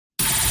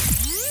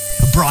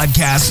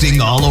broadcasting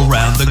all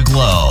around the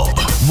globe.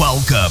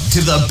 Welcome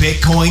to the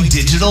Bitcoin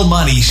Digital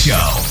Money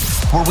Show,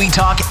 where we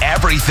talk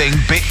everything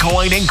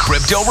Bitcoin and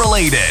crypto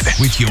related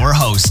with your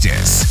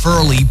hostess,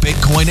 early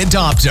Bitcoin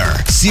adopter,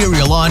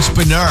 serial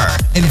entrepreneur,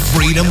 and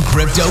freedom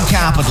crypto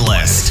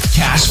capitalist,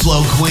 cash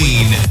flow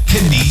queen,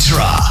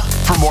 Kenitra.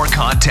 For more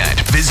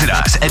content, visit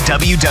us at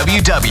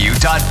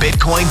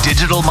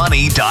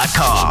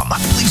www.bitcoindigitalmoney.com.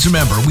 Please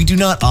remember, we do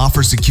not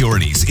offer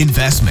securities,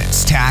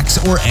 investments, tax,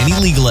 or any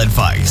legal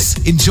advice.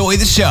 Enjoy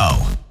the show.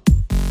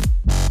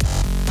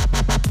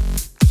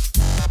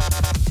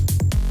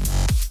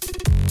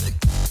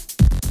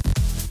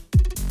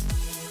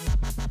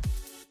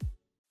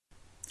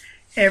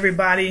 Hey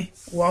everybody,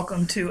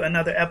 welcome to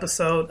another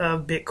episode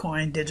of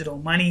Bitcoin Digital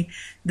Money.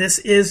 This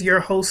is your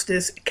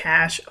hostess,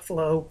 Cash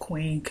Flow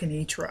Queen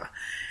Kenitra.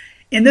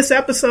 In this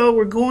episode,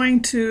 we're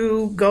going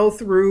to go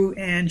through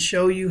and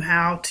show you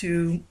how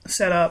to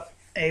set up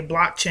a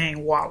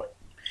blockchain wallet.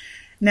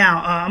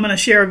 Now, I'm going to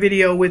share a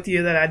video with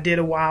you that I did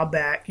a while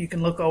back. You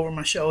can look over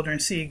my shoulder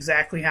and see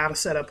exactly how to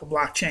set up a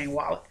blockchain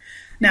wallet.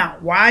 Now,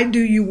 why do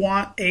you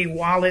want a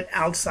wallet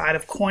outside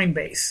of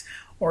Coinbase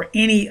or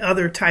any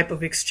other type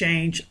of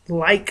exchange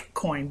like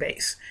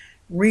Coinbase?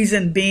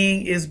 Reason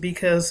being is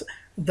because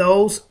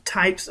those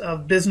types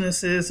of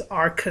businesses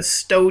are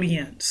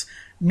custodians,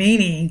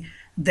 meaning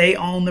they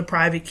own the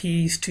private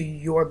keys to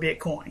your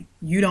Bitcoin.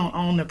 You don't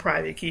own the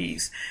private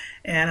keys.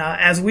 And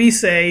as we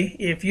say,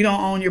 if you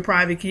don't own your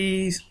private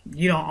keys,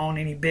 you don't own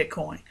any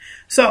Bitcoin.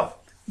 So I'm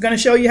going to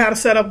show you how to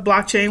set up a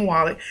blockchain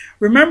wallet.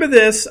 Remember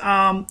this,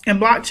 and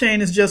blockchain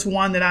is just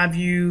one that I've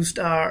used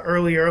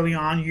early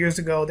on, years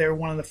ago. They were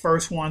one of the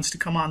first ones to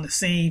come on the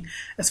scene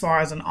as far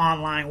as an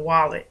online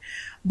wallet.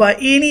 But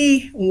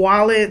any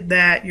wallet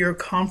that you're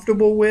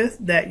comfortable with,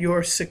 that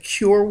you're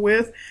secure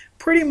with,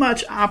 pretty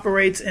much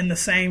operates in the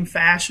same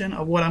fashion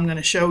of what I'm going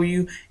to show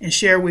you and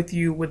share with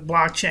you with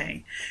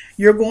blockchain.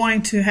 You're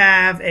going to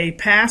have a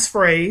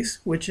passphrase,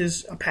 which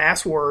is a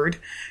password.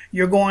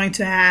 You're going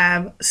to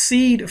have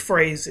seed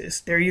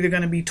phrases. They're either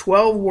going to be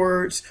 12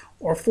 words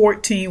or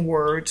 14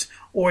 words,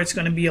 or it's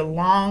going to be a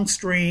long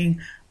string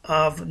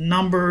of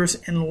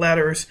numbers and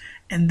letters,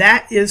 and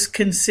that is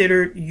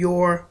considered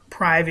your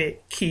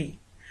private key.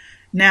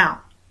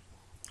 Now,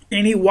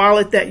 any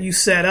wallet that you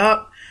set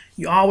up,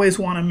 you always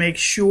want to make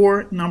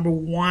sure, number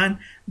one,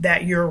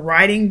 that you're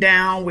writing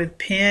down with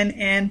pen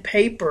and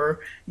paper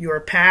your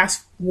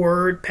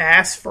password,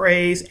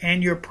 passphrase,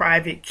 and your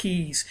private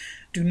keys.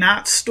 Do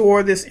not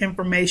store this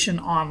information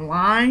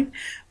online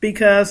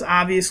because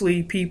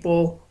obviously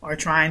people are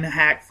trying to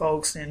hack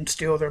folks and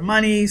steal their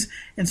monies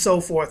and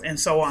so forth and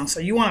so on. So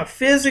you want to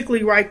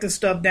physically write this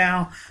stuff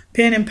down,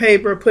 pen and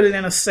paper, put it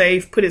in a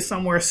safe, put it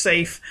somewhere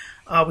safe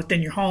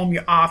within your home,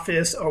 your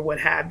office, or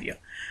what have you.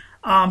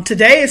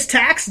 Today is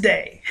tax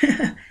day.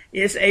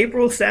 It's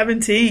April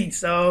 17th.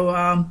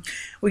 So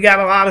we got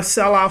a lot of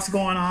sell-offs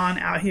going on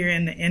out here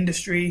in the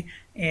industry,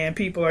 and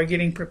people are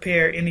getting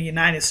prepared in the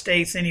United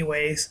States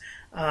anyways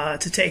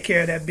to take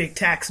care of that big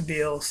tax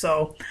bill.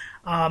 So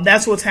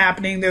that's what's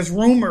happening. There's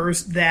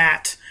rumors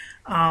that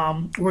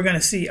we're going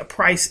to see a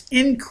price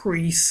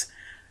increase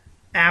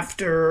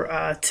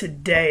after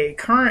today.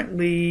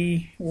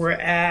 Currently, we're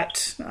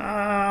at...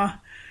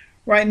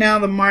 right now,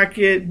 the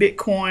market,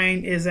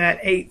 Bitcoin is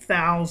at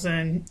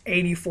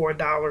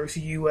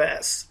 $8,084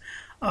 US.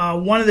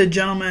 One of the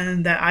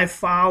gentlemen that I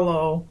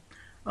follow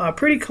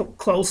pretty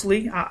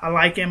closely, I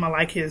like him. I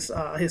like his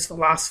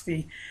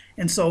philosophy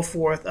and so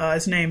forth.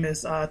 His name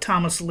is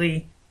Thomas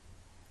Lee.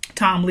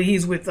 Tom Lee.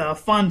 He's with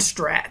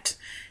Fundstrat.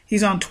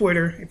 He's on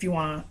Twitter if you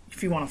want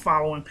to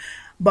follow him.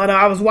 But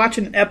I was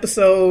watching an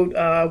episode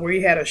where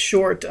he had a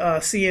short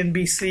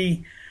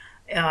CNBC,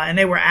 and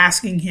they were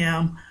asking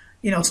him,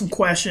 some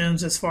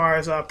questions as far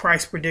as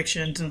price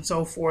predictions and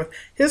so forth.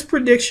 His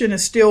prediction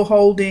is still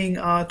holding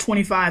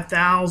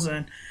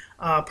 25,000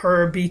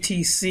 per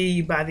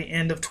BTC by the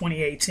end of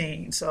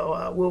 2018.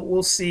 So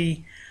we'll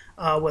see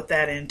what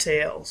that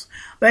entails.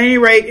 But at any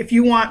rate, if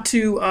you want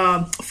to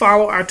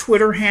follow our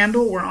Twitter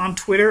handle, we're on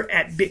Twitter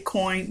at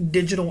Bitcoin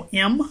Digital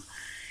M.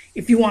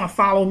 If you want to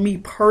follow me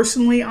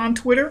personally on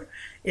Twitter,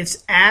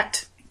 it's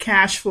at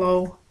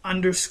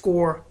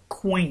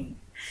cashflow_queen.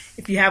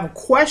 If you have a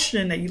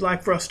question that you'd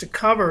like for us to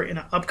cover in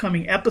an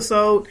upcoming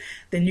episode,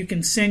 then you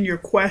can send your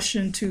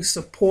question to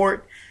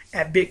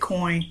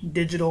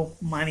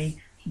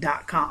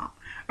support@bitcoindigitalmoney.com.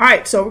 All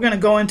right, so we're going to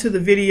go into the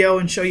video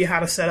and show you how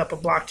to set up a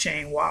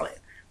blockchain wallet.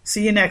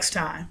 See you next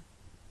time.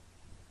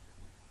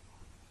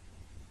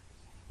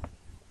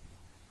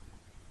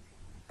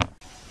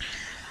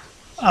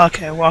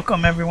 Okay,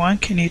 welcome everyone.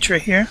 Kenitra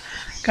here.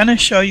 Going to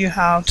show you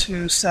how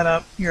to set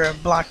up your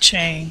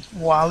blockchain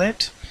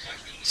wallet.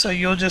 So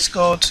you'll just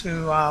go to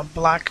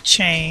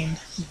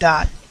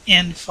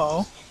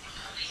blockchain.info,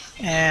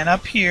 and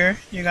up here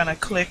you're going to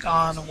click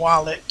on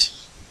wallet.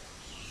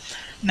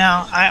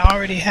 Now I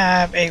already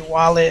have a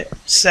wallet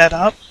set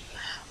up,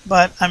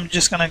 but I'm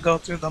just going to go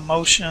through the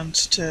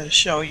motions to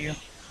show you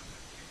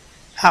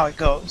how it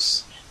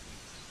goes.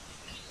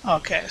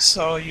 Okay,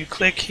 so you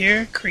click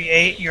here,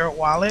 create your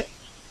wallet.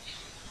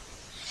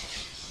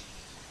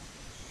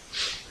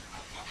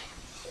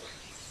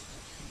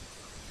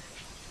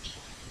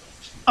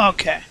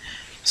 Okay,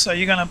 so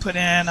you're going to put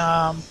in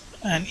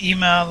an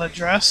email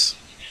address.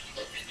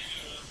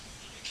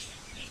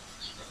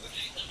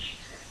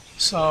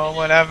 So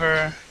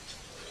whatever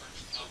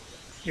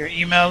your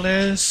email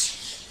is,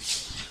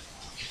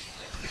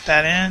 put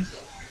that in.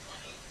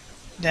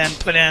 Then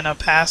put in a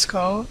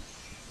passcode.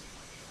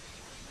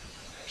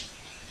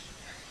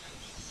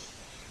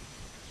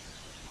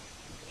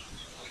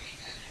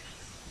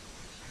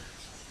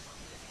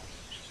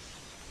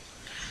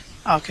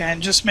 Okay,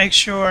 and just make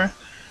sure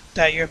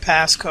that your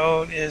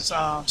passcode is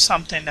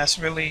something that's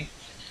really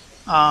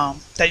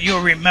that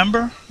you'll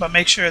remember, but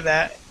make sure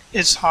that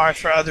it's hard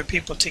for other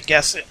people to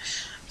guess it.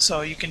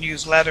 So you can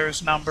use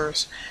letters,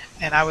 numbers,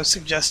 and I would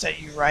suggest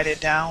that you write it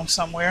down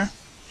somewhere.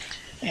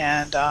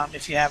 And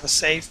if you have a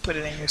safe, put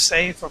it in your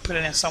safe or put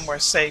it in somewhere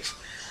safe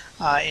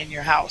in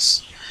your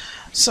house.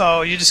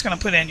 So you're just going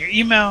to put in your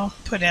email,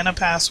 put in a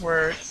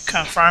password,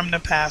 confirm the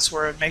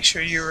password, make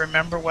sure you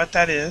remember what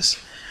that is.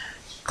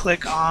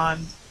 Click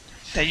on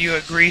that you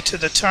agree to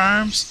the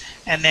terms,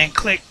 and then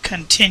click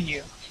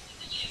continue.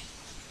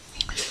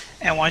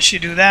 And once you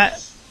do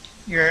that,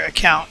 your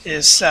account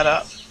is set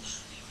up.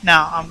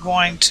 Now I'm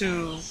going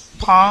to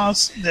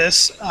pause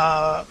this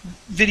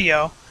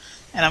video,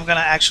 and I'm going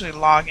to actually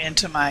log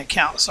into my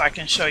account so I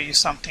can show you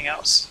something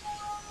else.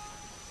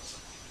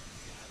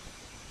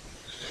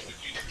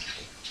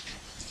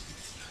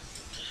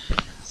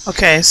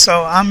 Okay,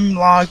 so I'm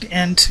logged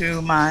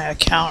into my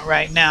account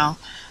right now.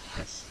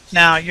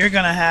 Now you're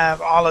going to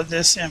have all of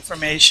this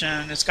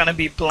information. It's going to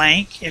be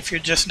blank if you're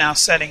just now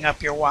setting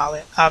up your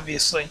wallet,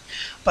 obviously.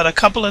 But a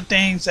couple of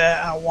things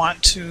that I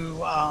want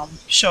to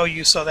show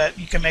you so that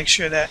you can make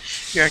sure that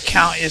your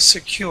account is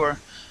secure.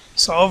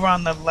 So over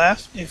on the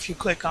left, if you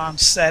click on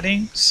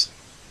settings,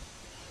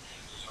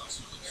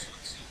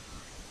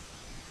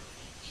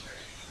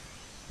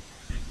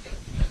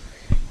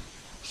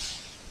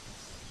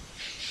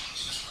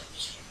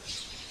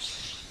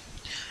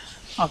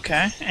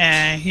 okay,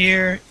 and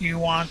here you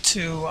want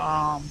to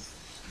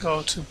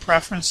go to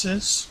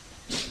preferences.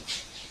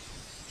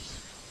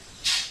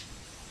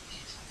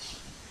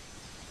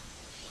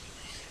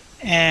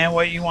 And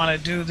what you want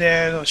to do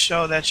there, it'll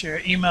show that your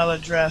email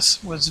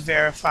address was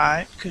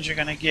verified, because you're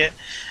going to get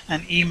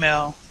an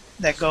email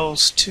that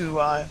goes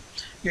to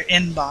your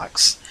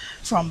inbox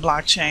from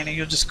blockchain, and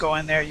you'll just go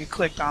in there, you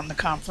click on the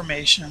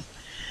confirmation.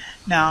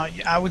 Now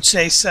I would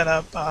say set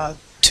up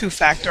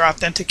two-factor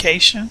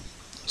authentication.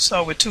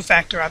 So with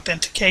two-factor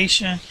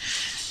authentication,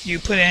 you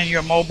put in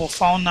your mobile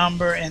phone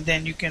number, and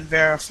then you can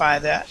verify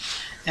that,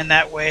 and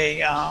that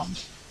way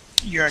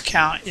your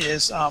account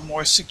is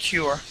more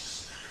secure.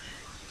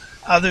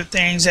 Other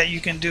things that you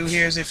can do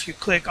here is if you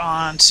click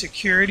on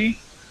security,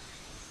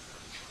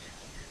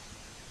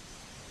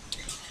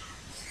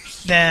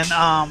 then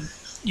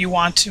you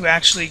want to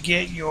actually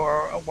get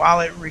your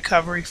wallet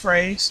recovery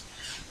phrase.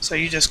 So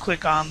you just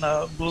click on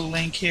the blue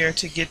link here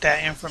to get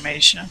that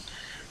information.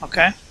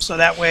 Okay, so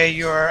that way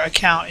your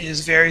account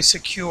is very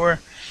secure,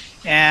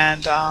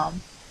 and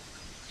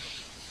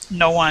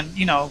no one,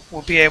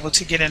 will be able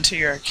to get into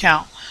your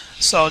account.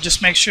 So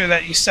just make sure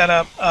that you set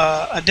up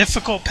a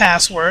difficult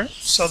password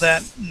so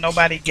that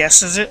nobody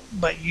guesses it,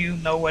 but you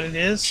know what it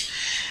is,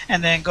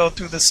 and then go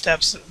through the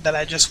steps that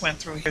I just went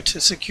through here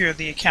to secure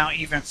the account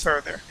even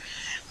further.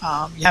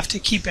 You have to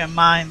keep in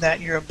mind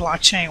that your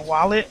blockchain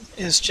wallet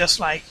is just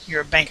like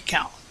your bank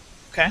account.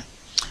 Okay.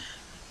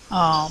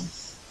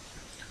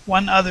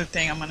 One other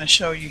thing I'm going to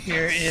show you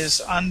here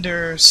is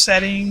under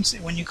settings,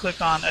 when you click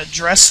on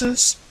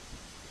addresses,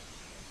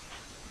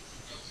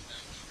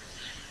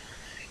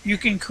 you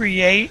can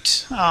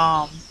create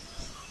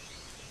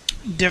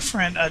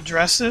different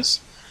addresses.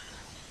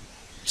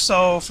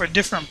 So for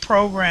different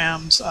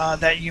programs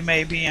that you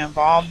may be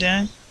involved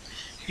in,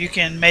 you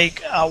can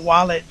make a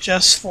wallet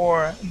just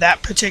for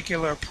that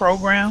particular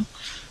program,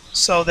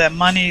 so that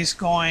money's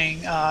going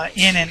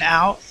in and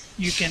out.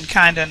 You can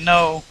kind of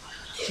know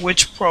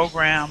which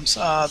programs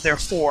they're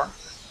for.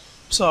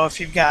 So if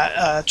you've got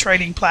a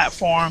trading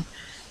platform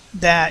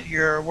that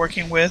you're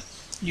working with,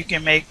 you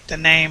can make the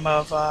name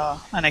of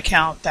an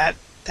account that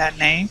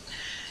name.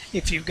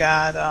 If you've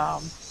got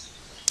a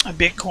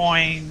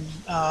Bitcoin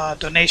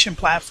donation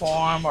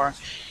platform or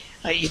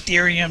an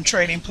Ethereum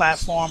trading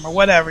platform or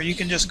whatever, you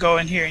can just go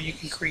in here and you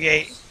can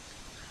create.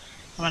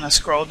 I'm going to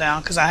scroll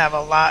down because I have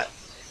a lot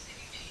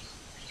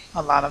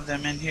of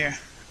them in here.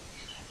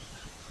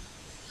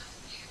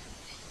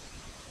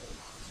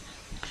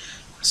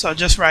 So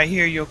just right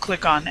here, you'll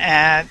click on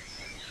add,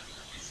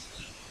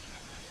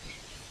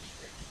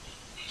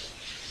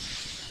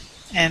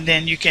 and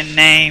then you can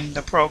name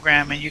the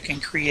program and you can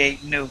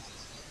create new.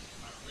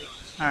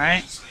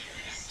 Alright,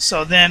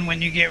 so then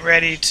when you get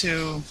ready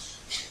to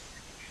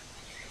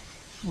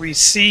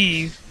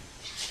receive,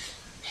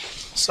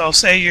 so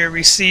say you're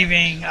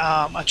receiving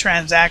a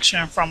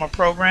transaction from a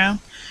program,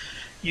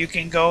 you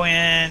can go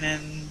in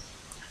and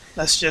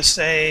let's just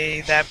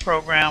say that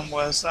program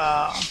was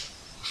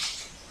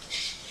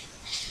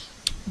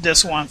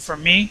this one for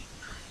me.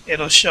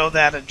 It'll show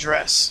that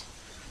address,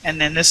 and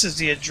then this is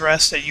the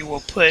address that you will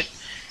put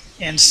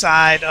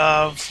inside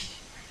of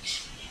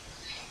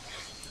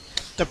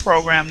the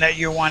program that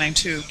you're wanting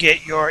to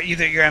get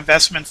either your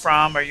investment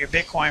from or your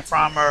Bitcoin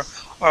from or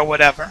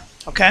whatever.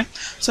 Okay,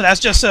 so that's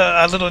just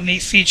a little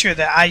neat feature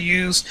that I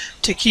use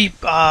to keep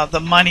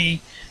the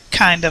money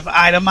kind of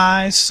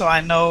itemized, so I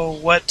know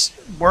what's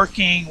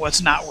working,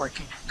 what's not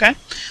working. Okay,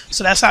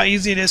 so that's how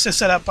easy it is to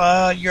set up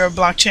your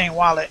blockchain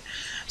wallet.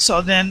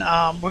 So then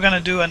we're going to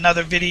do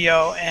another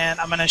video, and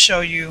I'm going to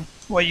show you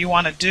what you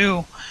want to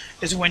do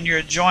is when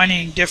you're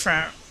joining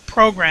different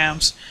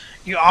programs,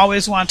 you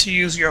always want to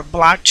use your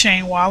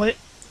blockchain wallet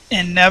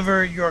and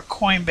never your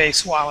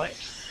Coinbase wallet.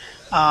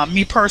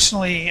 Me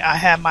personally, I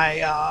had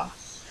my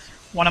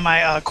one of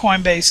my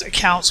Coinbase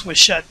accounts was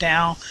shut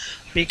down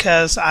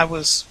because I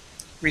was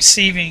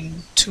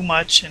receiving too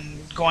much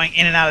and going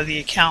in and out of the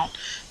account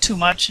too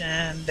much,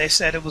 and they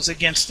said it was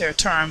against their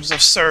terms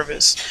of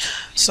service.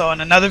 So in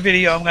another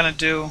video I'm going to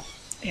do,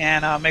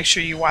 and make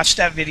sure you watch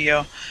that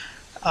video,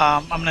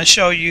 I'm going to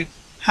show you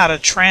how to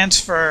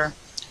transfer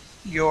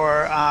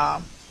your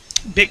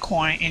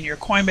Bitcoin in your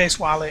Coinbase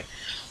wallet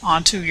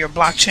onto your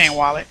blockchain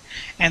wallet,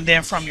 and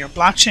then from your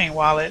blockchain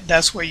wallet,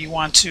 that's where you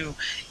want to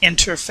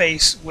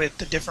interface with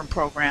the different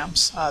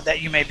programs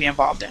that you may be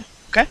involved in.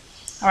 Okay?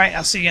 All right,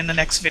 I'll see you in the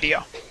next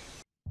video.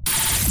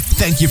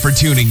 Thank you for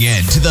tuning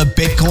in to the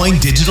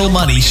Bitcoin Digital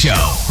Money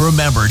Show.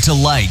 Remember to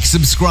like,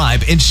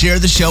 subscribe, and share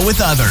the show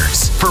with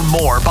others. For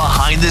more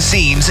behind the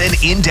scenes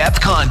and in-depth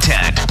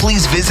content,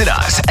 please visit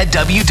us at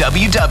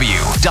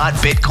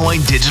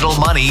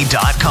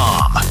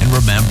www.bitcoindigitalmoney.com. And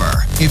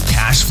remember, if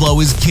cash flow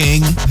is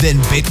king, then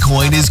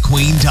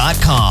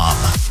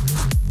bitcoinisqueen.com.